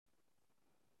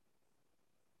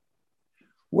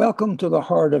Welcome to the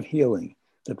Heart of Healing,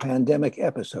 the pandemic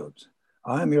episodes.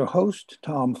 I'm your host,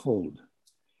 Tom Fuld.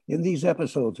 In these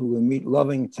episodes, we will meet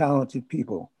loving, talented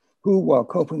people who, while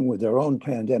coping with their own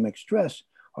pandemic stress,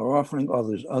 are offering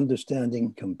others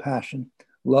understanding, compassion,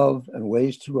 love, and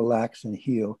ways to relax and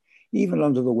heal, even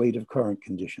under the weight of current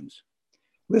conditions.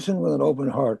 Listen with an open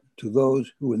heart to those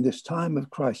who, in this time of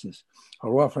crisis,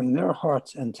 are offering their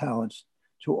hearts and talents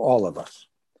to all of us.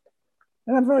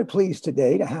 And I'm very pleased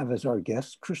today to have as our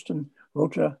guest Kristen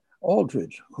Rocha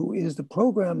Aldrich, who is the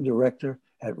program director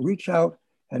at ReachOut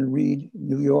and Read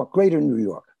New York, Greater New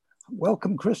York.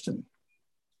 Welcome, Kristen.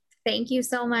 Thank you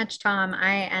so much, Tom.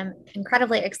 I am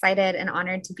incredibly excited and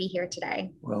honored to be here today.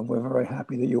 Well, we're very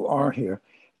happy that you are here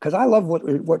because I love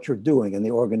what you're doing in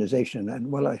the organization.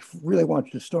 And what I really want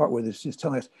you to start with is just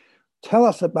tell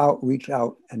us about Reach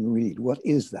Out and Read. What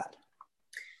is that?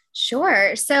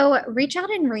 Sure. So Reach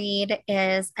Out and Read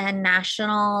is a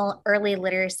national early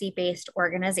literacy-based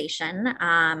organization.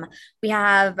 We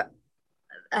have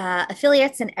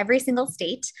affiliates in every single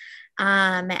state.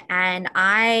 And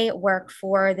I work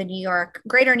for the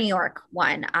Greater New York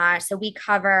one. So we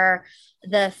cover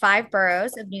the 5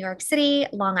 boroughs of New York City,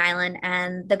 Long Island,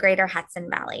 and the Greater Hudson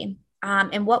Valley.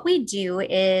 And what we do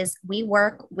is we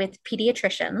work with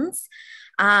pediatricians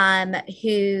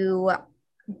who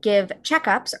give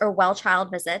checkups or well child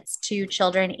visits to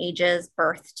children ages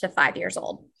birth to 5 years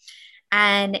old.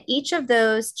 And each of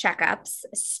those checkups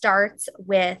starts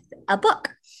with a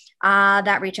book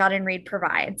that Reach Out and Read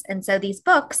provides. And so these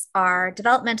books are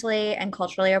developmentally and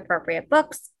culturally appropriate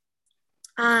books.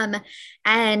 And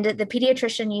the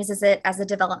pediatrician uses it as a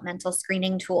developmental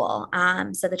screening tool.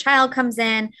 So the child comes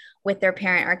in with their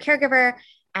parent or caregiver,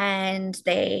 and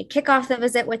they kick off the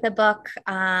visit with a book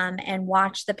and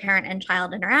watch the parent and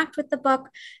child interact with the book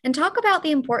and talk about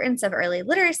the importance of early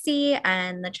literacy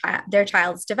and their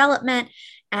child's development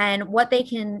and what they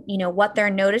can, what they're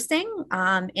noticing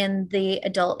in the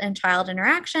adult and child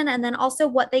interaction, and then also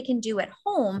what they can do at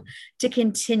home to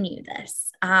continue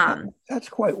this. That's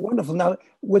quite wonderful. Now,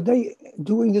 were they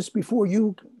doing this before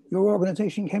your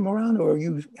organization came around, or are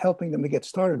you helping them to get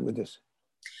started with this?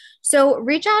 So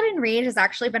Reach Out and Read has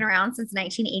actually been around since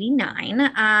 1989.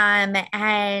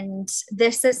 And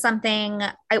this is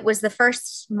it was the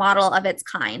first model of its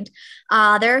kind.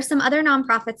 There are some other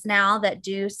nonprofits now that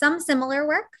do some similar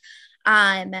work.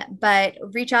 But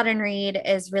Reach Out and Read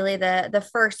is really the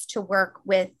first to work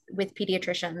with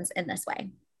pediatricians in this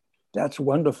way. That's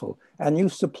wonderful. And you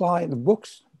supply the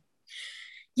books?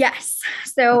 Yes.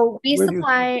 So we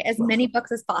supply as many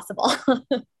books as possible.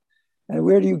 And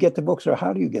where do you get the books, or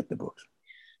how do you get the books?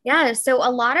 Yeah, so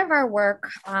a lot of our work,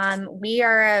 we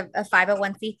are a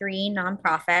 501c3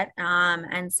 nonprofit.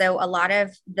 And so a lot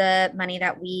of the money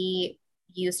that we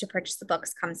use to purchase the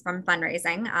books comes from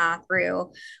fundraising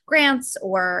through grants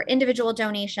or individual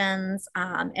donations.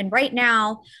 And right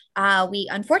now, we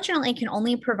unfortunately can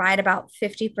only provide about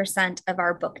 50% of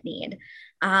our book need.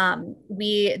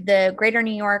 The Greater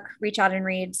New York Reach Out and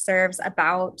Read serves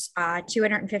about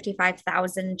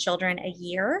 255,000 children a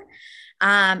year.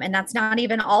 And that's not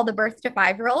even all the birth to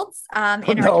 5-year-olds.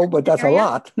 But that's area. A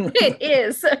lot. It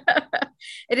is.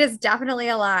 It is definitely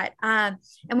a lot. And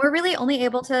we're really only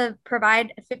able to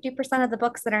provide 50% of the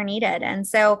books that are needed. And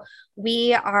so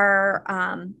we are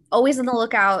always on the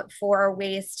lookout for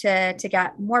ways to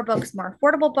get more books, more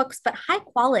affordable books, but high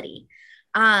quality.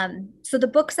 So the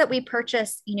books that we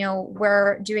purchase,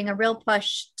 we're doing a real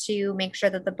push to make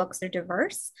sure that the books are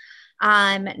diverse,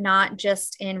 not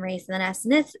just in race and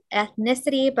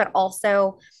ethnicity, but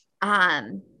also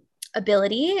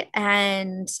ability.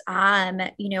 And,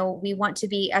 we want to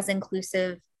be as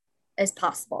inclusive as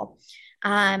possible.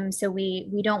 So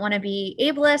we don't want to be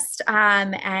ableist,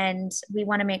 and we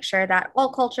want to make sure that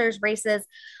all cultures, races,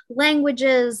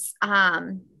 languages,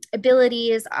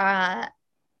 abilities,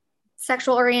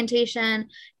 sexual orientation,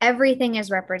 everything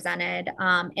is represented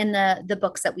in the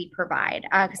books that we provide,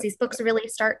 because these books really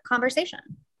start conversation.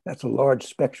 That's a large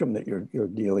spectrum that you're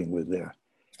dealing with there.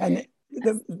 And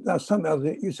now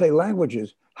you say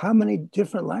languages. How many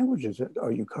different languages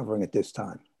are you covering at this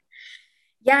time?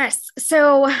 Yes.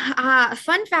 So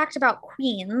fun fact about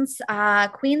Queens.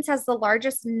 Queens has the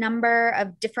largest number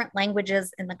of different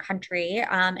languages in the country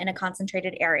in a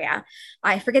concentrated area.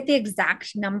 I forget the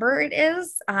exact number it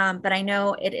is, but I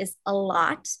know it is a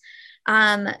lot.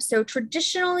 So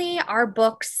traditionally our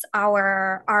books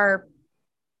are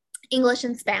English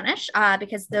and Spanish,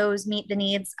 because those meet the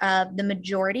needs of the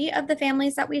majority of the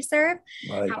families that we serve.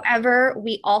 Right. However,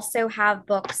 we also have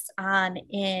books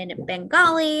in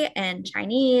Bengali and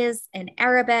Chinese and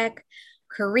Arabic,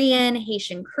 Korean,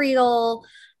 Haitian Creole,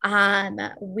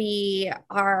 We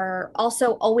are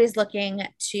also always looking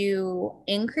to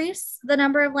increase the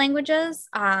number of languages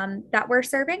that we're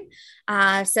serving.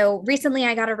 So recently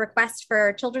I got a request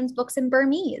for children's books in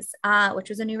Burmese, which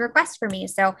was a new request for me.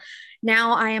 So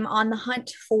now I am on the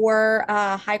hunt for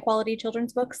high quality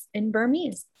children's books in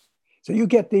Burmese. So you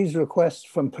get these requests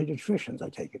from pediatricians, I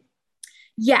take it.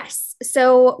 Yes.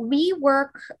 So we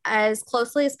work as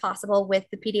closely as possible with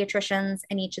the pediatricians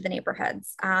in each of the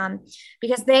neighborhoods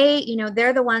because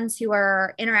they're the ones who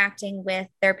are interacting with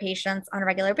their patients on a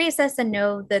regular basis and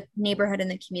know the neighborhood and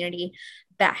the community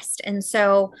best. And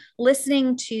so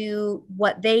listening to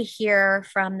what they hear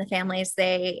from the families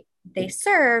they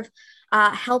serve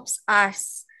helps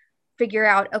us figure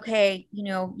out, okay,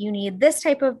 you need this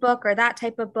type of book or that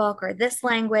type of book or this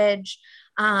language.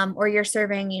 Or you're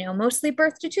serving, mostly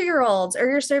birth to 2-year-olds, or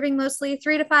you're serving mostly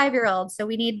 3 to 5-year-olds. So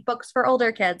we need books for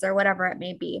older kids or whatever it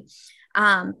may be.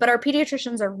 But our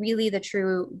pediatricians are really the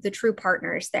true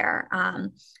partners there.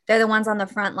 They're the ones on the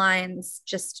front lines,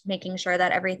 just making sure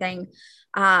that everything,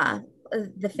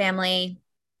 the family,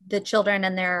 the children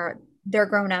and their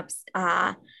grown-ups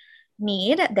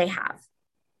need, they have.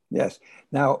 Yes.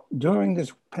 Now, during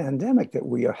this pandemic that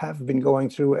we have been going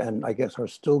through, and I guess are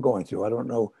still going through, I don't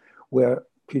know where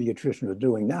pediatricians are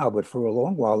doing now, but for a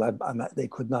long while, they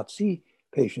could not see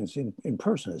patients in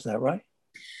person. Is that right?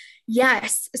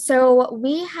 Yes. So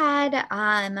we had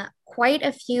quite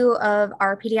a few of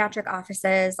our pediatric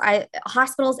offices,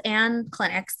 hospitals and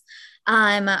clinics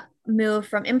move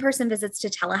from in-person visits to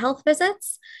telehealth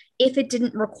visits if it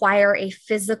didn't require a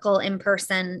physical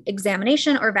in-person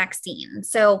examination or vaccine.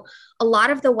 So a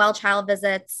lot of the well child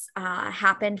visits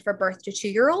happened for birth to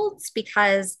 2-year-olds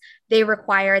because they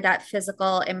require that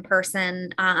physical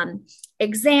in-person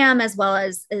exam as well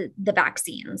as the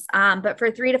vaccines. But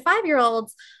for 3 to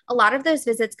 5-year-olds, a lot of those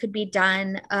visits could be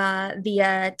done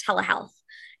via telehealth.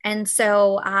 And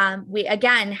so we,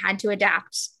 again, had to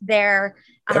adapt there.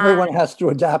 Everyone has to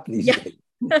adapt these days.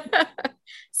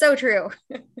 So true.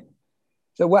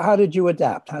 So how did you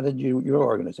adapt? How did your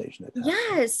organization adapt?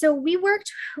 Yeah, so we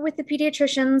worked with the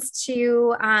pediatricians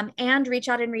and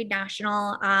ReachOut and Read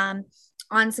National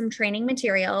on some training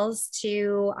materials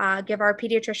to give our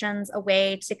pediatricians a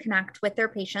way to connect with their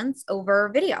patients over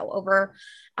video, over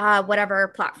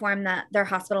whatever platform that their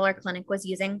hospital or clinic was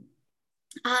using.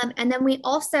 And then we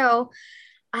also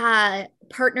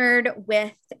partnered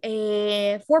with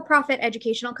a for-profit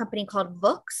educational company called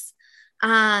Books.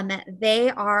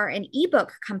 They are an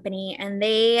ebook company, and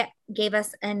they gave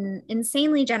us an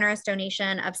insanely generous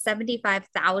donation of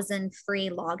 75,000 free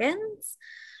logins.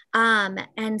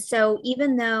 And so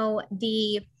even though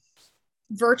the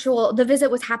visit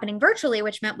was happening virtually,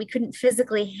 which meant we couldn't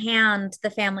physically hand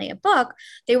the family a book,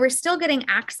 they were still getting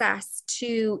access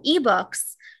to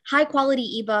ebooks, high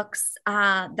quality ebooks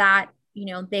that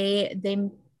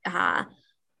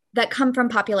that come from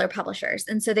popular publishers.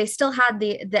 And so they still had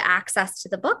the access to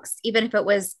the books, even if it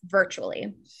was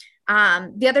virtually.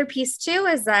 The other piece too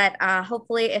is that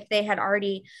hopefully if they had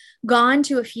already gone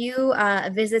to a few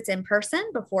visits in person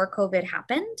before COVID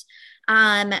happened,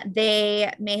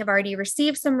 they may have already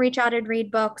received some ReachOut and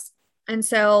Read books. And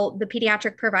so the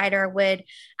pediatric provider would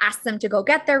ask them to go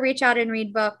get their ReachOut and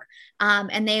Read book,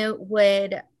 and they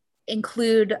would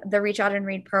include the ReachOut and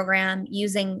Read program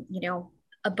using,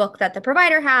 a book that the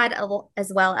provider had,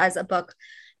 as well as a book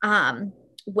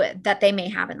that they may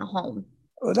have in the home.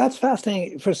 Well, that's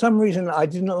fascinating. For some reason, I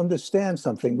didn't understand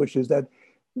something, which is that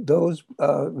those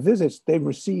visits, they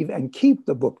receive and keep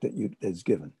the book that is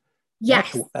given.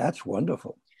 Yes. That's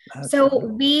wonderful. It's so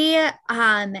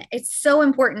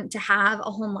important to have a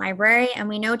home library, and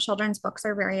we know children's books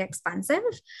are very expensive.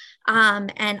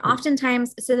 And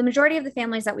oftentimes, so the majority of the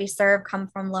families that we serve come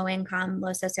from low income, low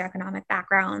socioeconomic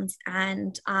backgrounds.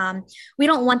 And we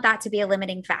don't want that to be a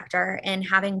limiting factor in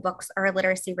having books or a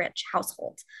literacy rich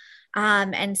household.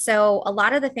 And so a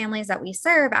lot of the families that we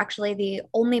serve, actually, the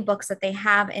only books that they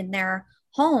have in their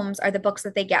homes are the books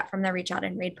that they get from the ReachOut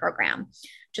and Read program,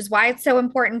 which is why it's so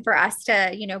important for us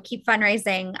to, keep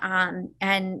fundraising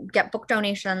and get book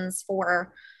donations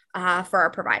for our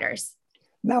providers.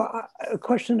 Now, a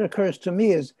question that occurs to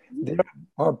me is, there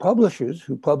are publishers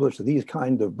who publish these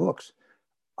kind of books.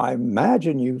 I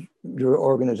imagine your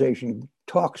organization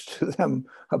talks to them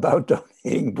about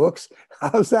donating books.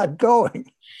 How's that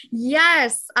going?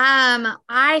 Yes,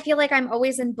 I feel like I'm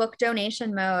always in book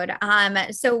donation mode.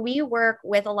 So we work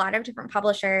with a lot of different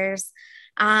publishers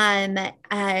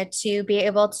to be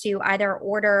able to either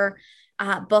order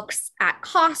books at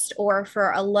cost or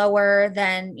for a lower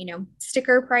than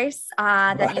sticker price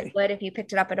that you would if you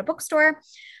picked it up at a bookstore.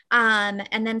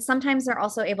 And then sometimes they're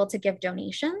also able to give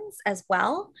donations as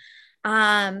well,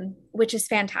 which is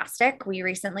fantastic. We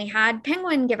recently had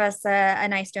Penguin give us a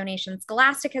nice donation.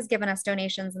 Scholastic has given us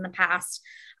donations in the past.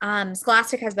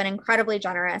 Scholastic has been incredibly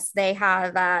generous. They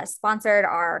have sponsored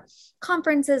our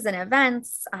conferences and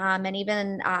events, and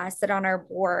even sit on our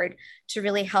board to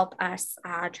really help us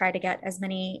try to get as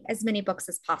many books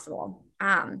as possible.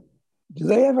 Do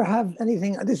they ever have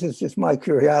anything? This is just my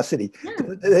curiosity. Yeah.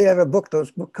 Do they ever those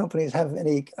book companies have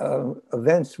any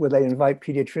events where they invite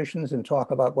pediatricians and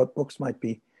talk about what books might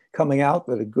be coming out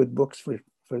that are good books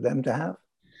for them to have?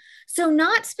 So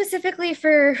not specifically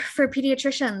for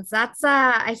pediatricians. That's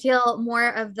I feel more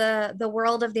of the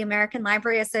world of the American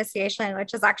Library Association,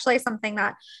 which is actually something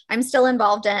that I'm still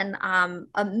involved in.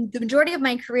 The majority of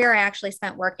my career I actually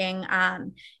spent working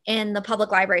in the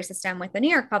public library system with the New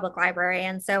York Public Library,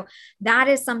 and so that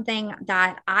is something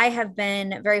that I have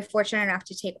been very fortunate enough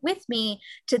to take with me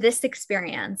to this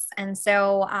experience. And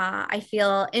so I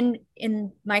feel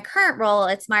in my current role,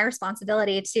 it's my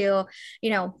responsibility to,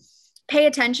 pay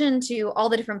attention to all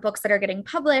the different books that are getting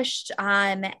published,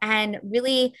 and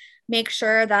really make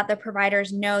sure that the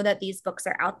providers know that these books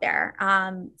are out there.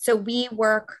 So we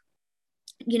work,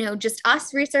 just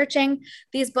us researching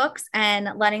these books and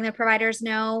letting the providers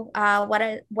know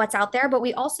what's out there. But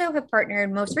we also have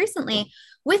partnered most recently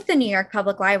with the New York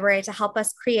Public Library to help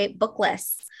us create book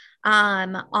lists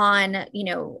on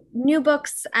new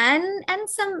books and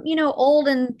some old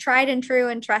and tried and true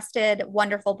and trusted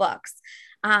wonderful books,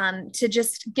 to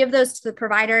just give those to the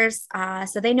providers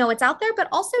so they know it's out there, but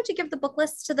also to give the book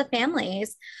lists to the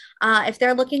families. If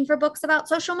they're looking for books about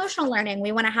social emotional learning,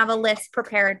 we want to have a list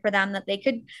prepared for them that they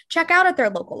could check out at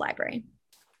their local library.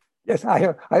 Yes,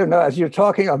 I don't know. As you're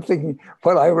talking, I'm thinking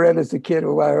what I read as a kid,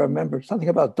 or I remember something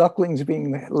about ducklings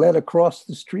being led across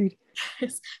the street.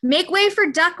 Make way for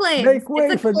ducklings. Make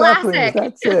way for ducklings.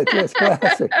 That's it. Yes,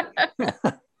 classic.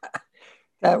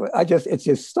 It's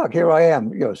just stuck. Here I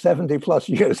am, 70 plus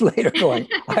years later going,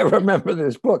 I remember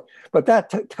this book. But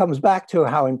that comes back to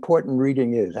how important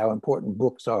reading is, how important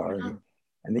books are, and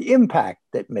the impact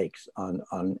that makes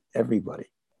on everybody.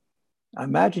 I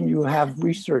imagine you have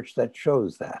research that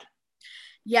shows that.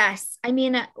 Yes. I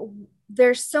mean,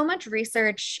 there's so much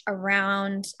research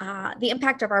around the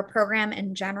impact of our program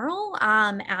in general,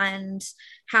 and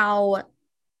how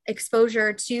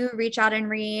exposure to Reach Out and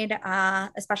Read,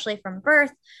 especially from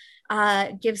birth,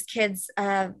 gives kids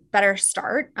a better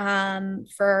start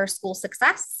for school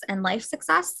success and life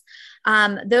success.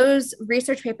 Those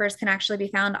research papers can actually be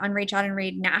found on Reach Out and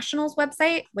Read National's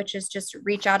website, which is just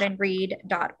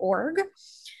reachoutandread.org.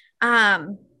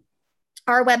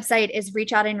 Our website is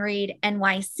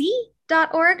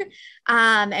reachoutandreadnyc.org.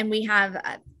 And we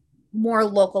have more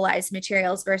localized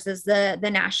materials versus the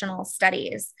national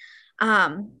studies.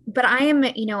 But I'm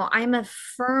a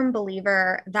firm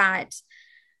believer that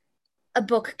a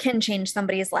book can change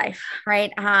somebody's life,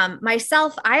 right?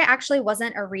 Myself, I actually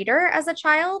wasn't a reader as a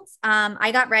child.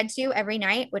 I got read to every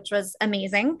night, which was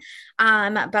amazing.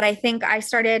 But I think I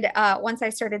started, once I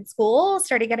started school,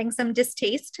 started getting some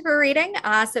distaste for reading.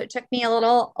 So it took me a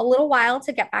little while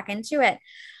to get back into it.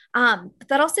 But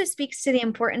that also speaks to the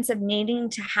importance of needing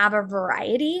to have a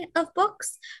variety of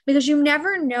books, because you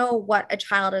never know what a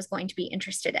child is going to be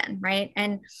interested in, right?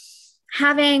 And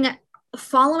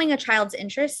following a child's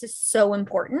interests is so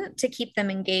important to keep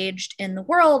them engaged in the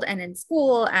world and in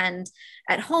school and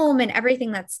at home and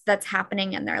everything that's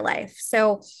happening in their life.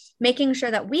 So making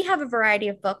sure that we have a variety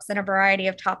of books and a variety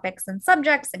of topics and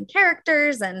subjects and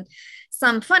characters, and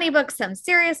some funny books, some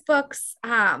serious books,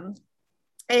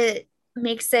 it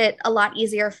makes it a lot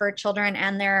easier for children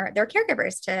and their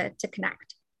caregivers to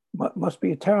connect. Must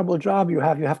be a terrible job you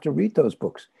have. You have to read those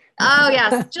books. Oh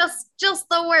yes, just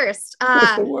the worst.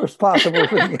 Just the worst possible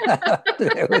thing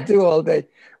to do all day.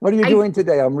 What are you doing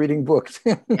today? I'm reading books.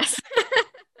 Yes.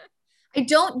 I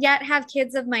don't yet have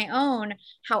kids of my own.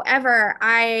 However,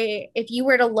 if you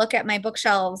were to look at my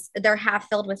bookshelves, they're half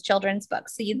filled with children's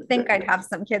books. So you'd think I'd have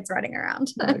some kids running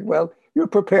around. Right. Well, you're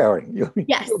preparing.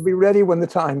 You'll be ready when the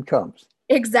time comes.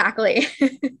 Exactly.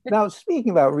 Now,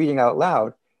 speaking about reading out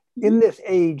loud, in this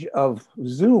age of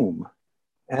Zoom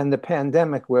and the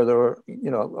pandemic, where there were,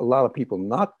 a lot of people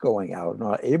not going out,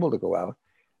 not able to go out,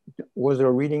 was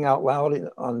there reading out loud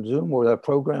on Zoom? Were there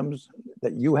programs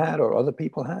that you had or other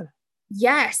people had?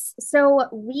 Yes. So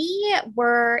we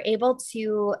were able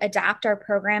to adapt our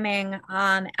programming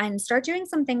and start doing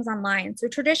some things online. So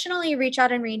traditionally, Reach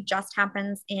Out and Read just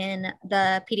happens in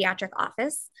the pediatric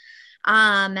office.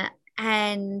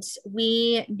 And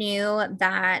we knew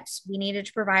that we needed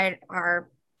to provide our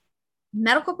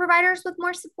medical providers with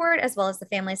more support, as well as the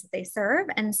families that they serve.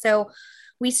 And so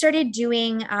we started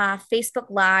doing Facebook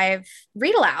Live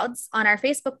read alouds on our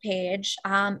Facebook page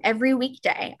every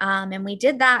weekday. And we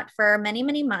did that for many,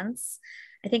 many months.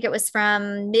 I think it was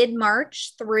from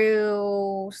mid-March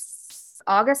through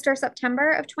August or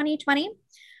September of 2020.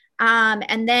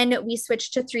 And then we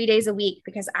switched to 3 days a week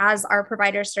because as our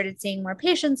providers started seeing more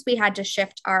patients, we had to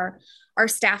shift our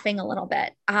staffing a little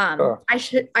bit. Sure.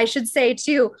 I should say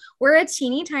too, we're a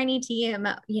teeny tiny team.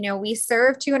 You know, we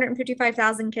serve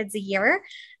 255,000 kids a year,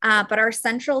 but our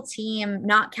central team,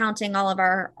 not counting all of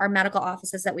our medical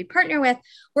offices that we partner with,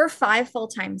 we're 5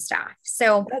 full-time staff.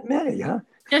 So That many, huh?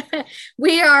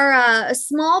 we are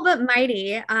small but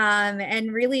mighty,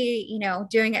 and really, you know,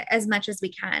 doing as much as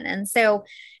we can. And so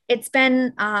it's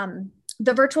been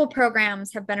the virtual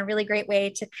programs have been a really great way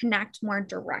to connect more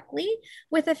directly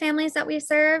with the families that we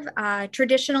serve.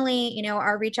 Traditionally, you know,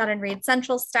 our ReachOut and Read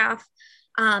Central staff,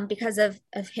 because of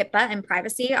HIPAA and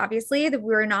privacy, obviously, that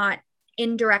we're not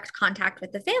in direct contact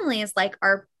with the families like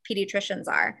our pediatricians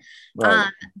are. Right.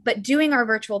 But doing our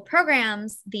virtual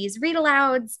programs, these read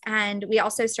alouds, and we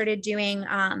also started doing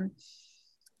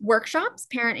workshops,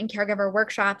 parent and caregiver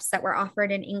workshops that were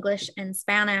offered in English and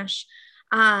Spanish,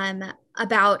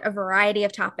 about a variety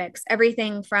of topics,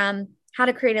 everything from how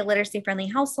to create a literacy-friendly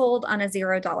household on a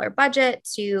 $0 budget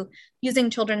to using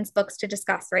children's books to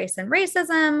discuss race and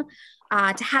racism,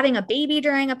 to having a baby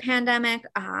during a pandemic.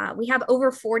 We have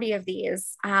over 40 of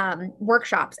these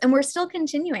workshops, and we're still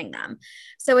continuing them.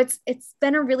 So it's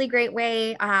been a really great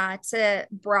way to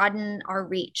broaden our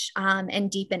reach and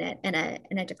deepen it in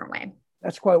a different way.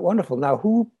 That's quite wonderful. Now,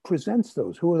 who presents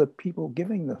those? Who are the people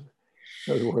giving those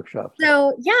workshops?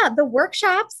 So yeah, the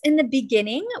workshops in the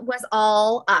beginning was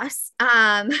all us.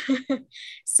 But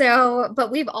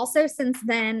we've also since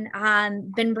then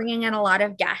been bringing in a lot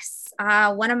of guests.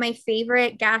 One of my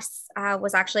favorite guests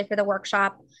was actually for the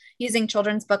workshop using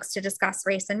children's books to discuss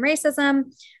race and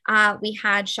racism. We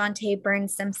had Shantae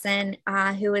Burns Simpson,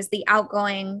 who is the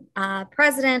outgoing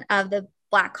president of the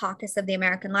Black Caucus of the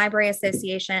American Library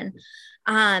Association.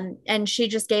 And she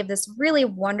just gave this really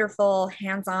wonderful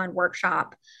hands-on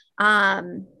workshop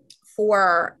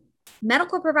for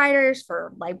medical providers,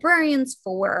 for librarians,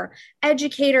 for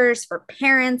educators, for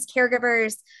parents,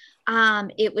 caregivers.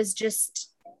 It was just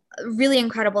really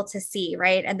incredible to see,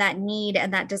 right? And that need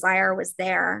and that desire was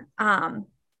there.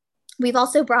 We've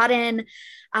also brought in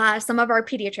some of our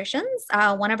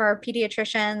pediatricians. One of our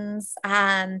pediatricians,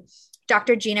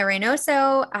 Dr. Gina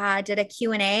Reynoso, did a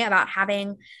Q&A about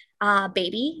having a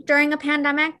baby during a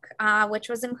pandemic, which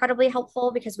was incredibly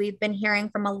helpful because we've been hearing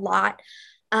from a lot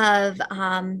of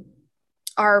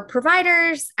our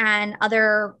providers and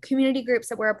other community groups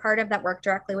that we're a part of that work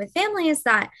directly with families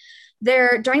that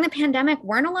during the pandemic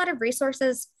weren't a lot of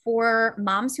resources for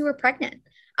moms who were pregnant.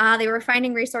 They were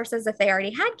finding resources if they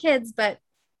already had kids, but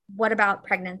what about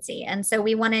pregnancy? And so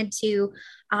we wanted to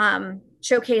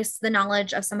showcase the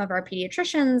knowledge of some of our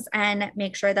pediatricians and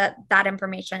make sure that that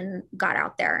information got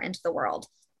out there into the world.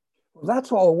 Well,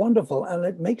 that's all wonderful. And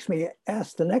it makes me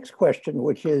ask the next question,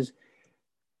 which is,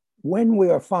 when we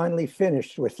are finally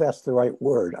finished, if that's the right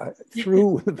word,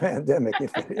 through the pandemic,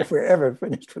 if we're ever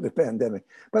finished with the pandemic,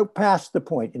 but past the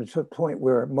point, to the point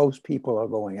where most people are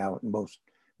going out and most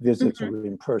visits are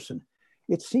in person,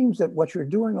 it seems that what you're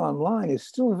doing online is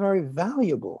still very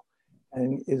valuable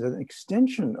and is an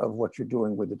extension of what you're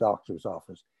doing with the doctor's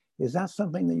office. Is that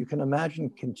something that you can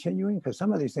imagine continuing? Because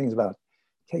some of these things about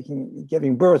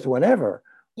giving birth whenever,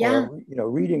 or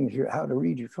reading how to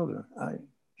read your children,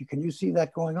 can you see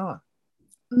that going on?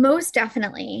 Most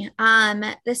definitely.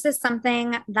 This is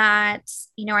something that,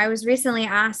 I was recently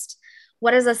asked,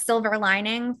 what is a silver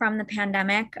lining from the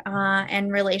pandemic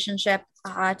and relationship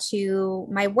to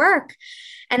my work?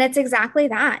 And it's exactly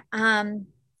that.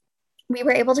 We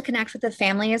were able to connect with the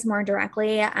families more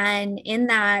directly and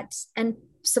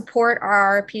support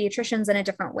our pediatricians in a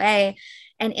different way.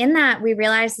 And in that, we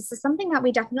realized this is something that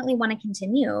we definitely want to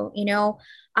continue.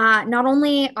 Not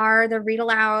only are the read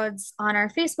alouds on our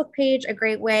Facebook page a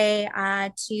great way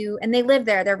and they live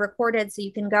there, they're recorded, so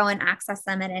you can go and access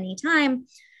them at any time.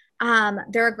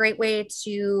 They're a great way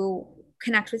to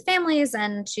connect with families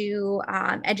and to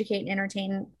educate and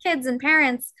entertain kids and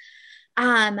parents.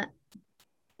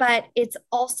 But it's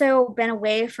also been a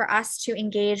way for us to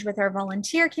engage with our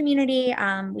volunteer community.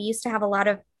 We used to have a lot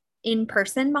of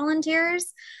in-person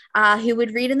volunteers who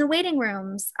would read in the waiting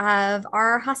rooms of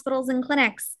our hospitals and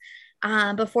clinics.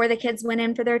 before the kids went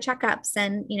in for their checkups.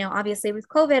 And, obviously with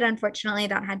COVID, unfortunately,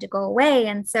 that had to go away.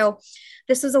 And so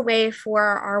this was a way for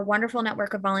our wonderful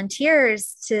network of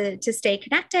volunteers to stay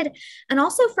connected, and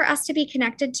also for us to be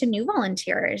connected to new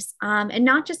volunteers, and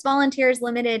not just volunteers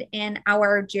limited in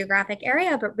our geographic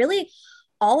area, but really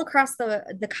all across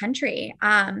the country.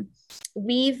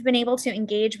 We've been able to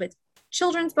engage with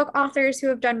children's book authors who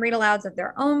have done read alouds of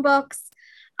their own books,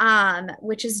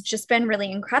 which has just been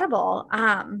really incredible,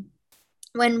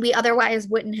 when we otherwise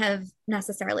wouldn't have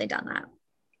necessarily done that.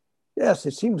 Yes,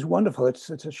 it seems wonderful. It's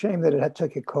a shame that it had to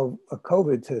take a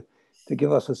COVID to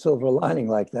give us a silver lining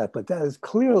like that, but that is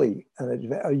clearly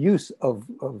a use of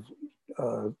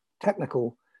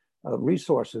technical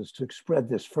resources to spread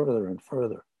this further and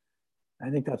further. I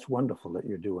think that's wonderful that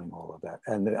you're doing all of that.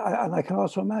 And I can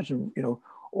also imagine,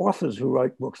 authors who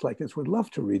write books like this would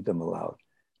love to read them aloud.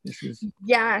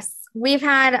 Yes, we've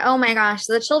had, oh my gosh,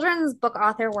 the children's book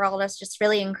author world is just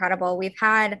really incredible. We've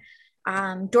had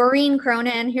Doreen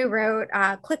Cronin, who wrote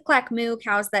Click Clack Moo,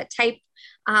 Cows That Type,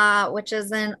 which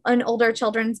is an older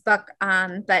children's book,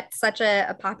 but such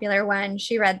a popular one.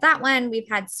 She read that one. We've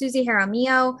had Susie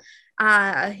Jaramillo,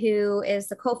 who is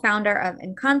the co-founder of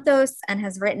Encantos and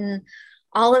has written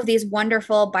all of these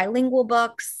wonderful bilingual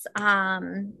books,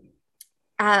 and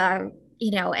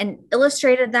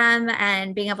illustrated them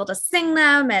and being able to sing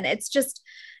them. And it's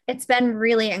been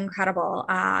really incredible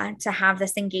to have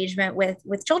this engagement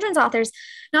with children's authors,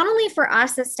 not only for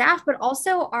us as staff, but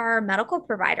also our medical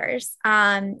providers,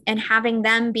 and having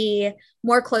them be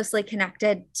more closely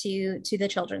connected to the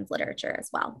children's literature as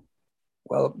well.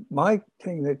 Well, my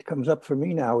thing that comes up for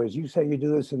me now is you say you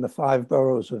do this in the 5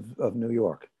 boroughs of New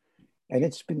York. And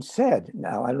it's been said,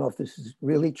 now I don't know if this is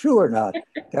really true or not,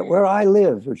 that where I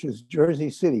live, which is Jersey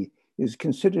City, is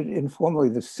considered informally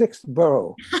the 6th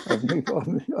borough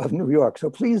of New York. So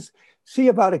please see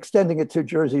about extending it to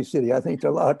Jersey City. I think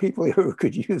there are a lot of people here who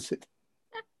could use it.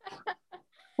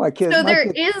 So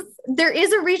there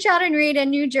is a Reach Out and Read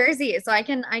in New Jersey, so I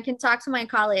can talk to my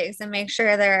colleagues and make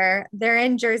sure they're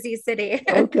in Jersey City.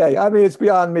 Okay, I mean, it's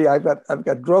beyond me. I've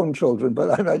got grown children,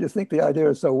 but I just think the idea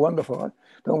is so wonderful. I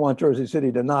don't want Jersey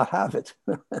City to not have it.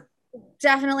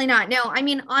 Definitely not. No, I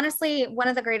mean, honestly, one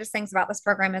of the greatest things about this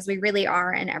program is we really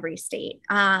are in every state.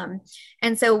 And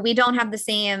so we don't have the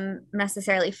same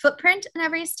necessarily footprint in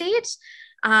every state.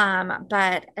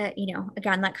 But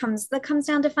again, that comes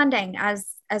down to funding,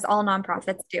 as all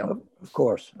nonprofits do. Of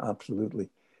course,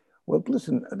 absolutely. Well,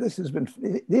 listen,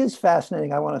 it is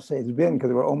fascinating. I want to say it's been,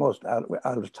 because we're almost out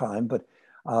of time, but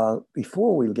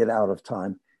before we get out of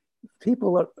time,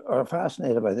 people are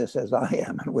fascinated by this as I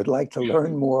am and would like to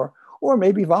learn more, or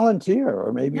maybe volunteer,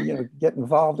 or maybe get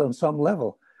involved on some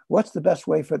level. What's the best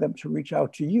way for them to reach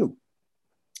out to you?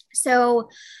 So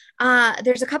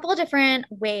there's a couple of different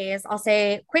ways, I'll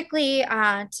say quickly,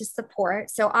 to support.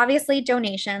 So obviously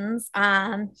donations,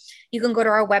 you can go to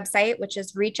our website, which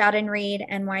is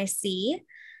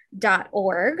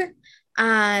reachoutandreadnyc.org.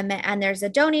 And there's a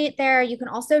donate there. You can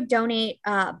also donate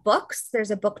books.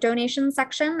 There's a book donation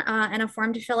section and a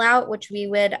form to fill out, which we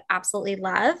would absolutely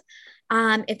love.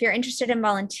 If you're interested in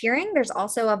volunteering, there's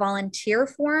also a volunteer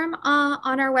form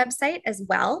on our website as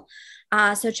well.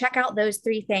 So check out those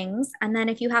 3 things. And then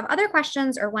if you have other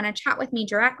questions or want to chat with me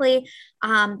directly,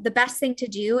 the best thing to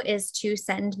do is to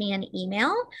send me an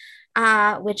email,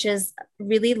 which is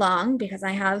really long because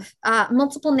I have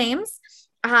multiple names.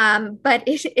 But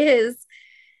it is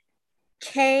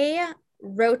K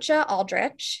Rocha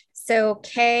Aldrich. So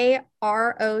KROCHA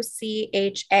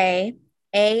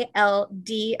ALD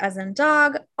as in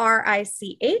dog,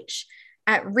 RICH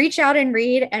at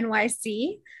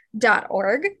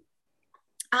reachoutandreadnyc.org.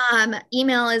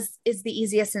 Email is the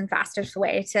easiest and fastest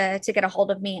way to get a hold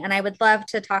of me. And I would love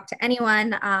to talk to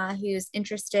anyone who's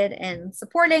interested in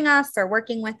supporting us or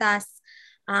working with us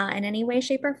in any way,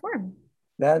 shape, or form.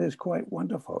 That is quite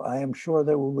wonderful. I am sure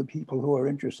there will be people who are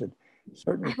interested.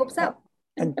 Certainly. I hope so.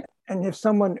 And if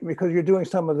someone, because you're doing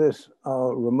some of this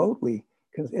remotely,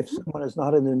 because if someone is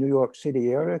not in the New York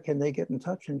City area, can they get in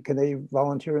touch and can they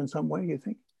volunteer in some way, you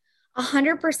think?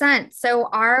 100%. So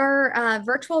our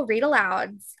virtual read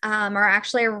alouds are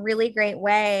actually a really great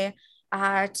way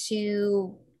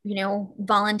to,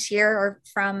 volunteer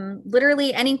from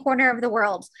literally any corner of the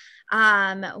world.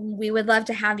 We would love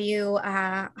to have you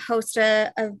host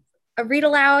a read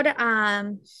aloud.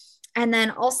 And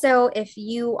then also, if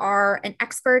you are an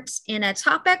expert in a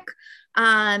topic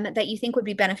that you think would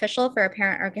be beneficial for a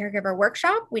parent or caregiver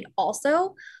workshop, we'd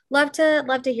also love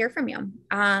to hear from you.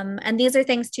 And these are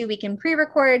things too we can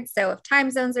pre-record. So if time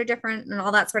zones are different and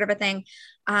all that sort of a thing,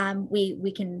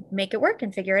 we can make it work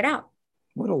and figure it out.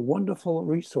 What a wonderful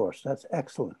resource. That's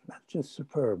excellent. That's just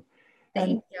superb. And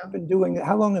Thank you've you. been doing,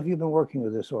 how long have you been working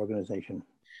with this organization?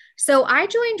 So I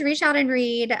joined Reach Out and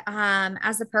Read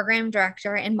as the program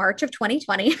director in March of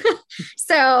 2020.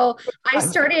 So I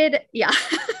started, yeah,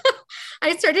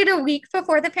 I started a week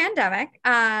before the pandemic,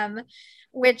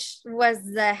 which was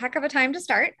a heck of a time to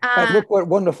start. And look what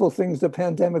wonderful things the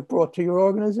pandemic brought to your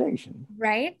organization.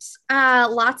 Right.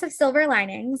 Lots of silver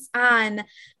linings.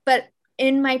 But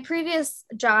in my previous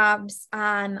jobs,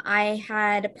 I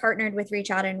had partnered with Reach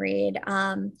Out and Read,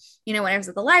 when I was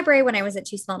at the library, when I was at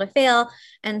Too Small to Fail.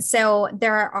 And so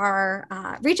there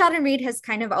are, Reach Out and Read has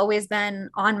kind of always been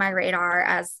on my radar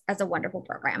as a wonderful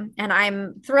program. And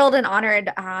I'm thrilled and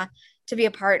honored to be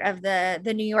a part of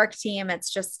the New York team.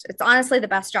 It's honestly the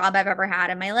best job I've ever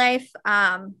had in my life.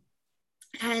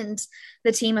 And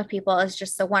the team of people is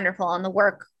just so wonderful, and the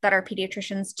work that our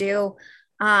pediatricians do,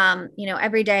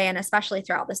 every day, and especially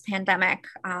throughout this pandemic.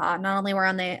 Not only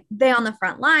were they on the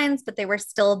front lines, but they were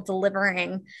still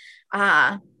delivering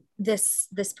this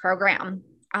program.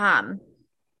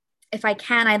 If I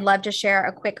can, I'd love to share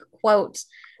a quick quote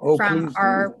from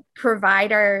our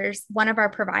providers. One of our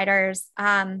providers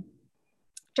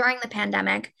during the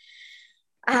pandemic.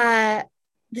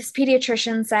 This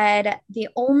pediatrician said, "The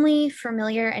only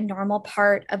familiar and normal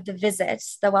part of the visit,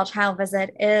 the well-child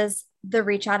visit, is the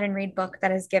Reach Out and Read book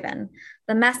that is given.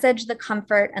 The message, the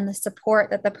comfort, and the support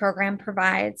that the program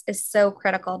provides is so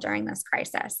critical during this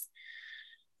crisis."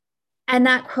 And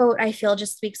that quote, I feel,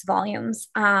 just speaks volumes.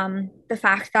 The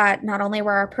fact that not only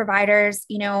were our providers,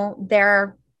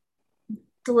 they're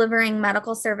delivering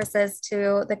medical services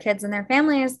to the kids and their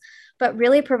families, but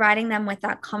really providing them with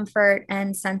that comfort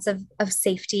and sense of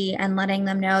safety, and letting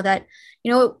them know that,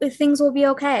 things will be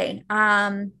okay.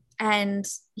 And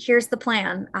here's the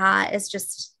plan, is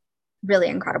just really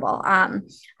incredible.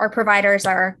 Our providers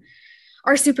are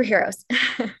superheroes.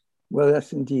 Well,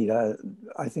 yes, indeed.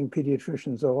 I think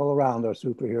pediatricians all around are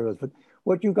superheroes, but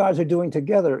what you guys are doing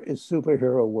together is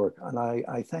superhero work. And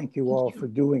I thank you all for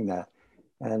doing that.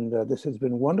 And this has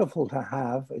been wonderful to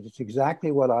have. It's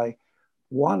exactly what I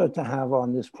wanted to have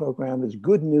on this program, is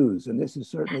good news. And this is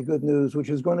certainly good news, which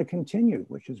is going to continue,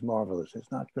 which is marvelous.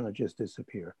 It's not going to just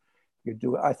disappear.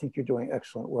 I think you're doing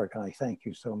excellent work, and I thank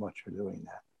you so much for doing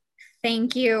that.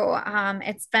 Thank you.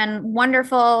 It's been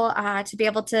wonderful to be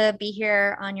able to be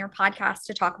here on your podcast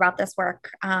to talk about this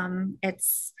work. I'm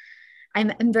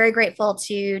very grateful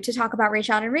to talk about Reach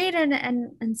Out and Read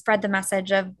and spread the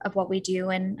message of what we do,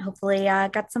 and hopefully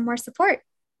get some more support.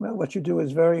 Well, what you do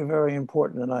is very, very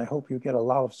important, and I hope you get a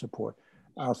lot of support.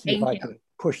 I'll see if I can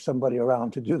push somebody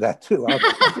around to do that too. I'll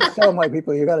just tell my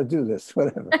people, you got to do this,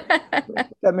 whatever.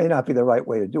 That may not be the right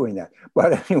way of doing that.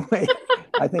 But anyway,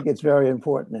 I think it's very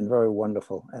important and very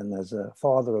wonderful. And as a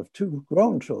father of 2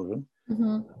 grown children,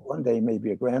 one day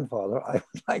maybe a grandfather, I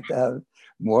would like to have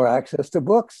more access to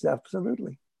books.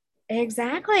 Absolutely.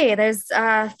 Exactly. There's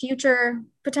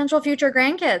potential future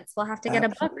grandkids. We'll have to get a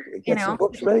book. Get some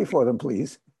books ready for them,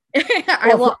 please.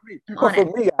 I will. For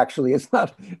me, actually, it's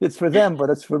for them, but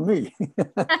it's for me.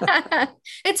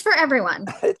 It's for everyone.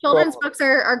 Children's books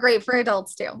are great for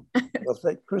adults too. Well,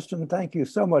 Kristen, thank you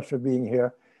so much for being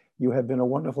here. You have been a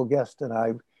wonderful guest, and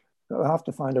I'll have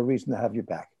to find a reason to have you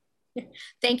back.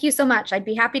 Thank you so much. I'd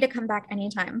be happy to come back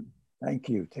anytime. Thank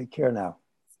you. Take care now.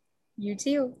 You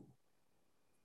too.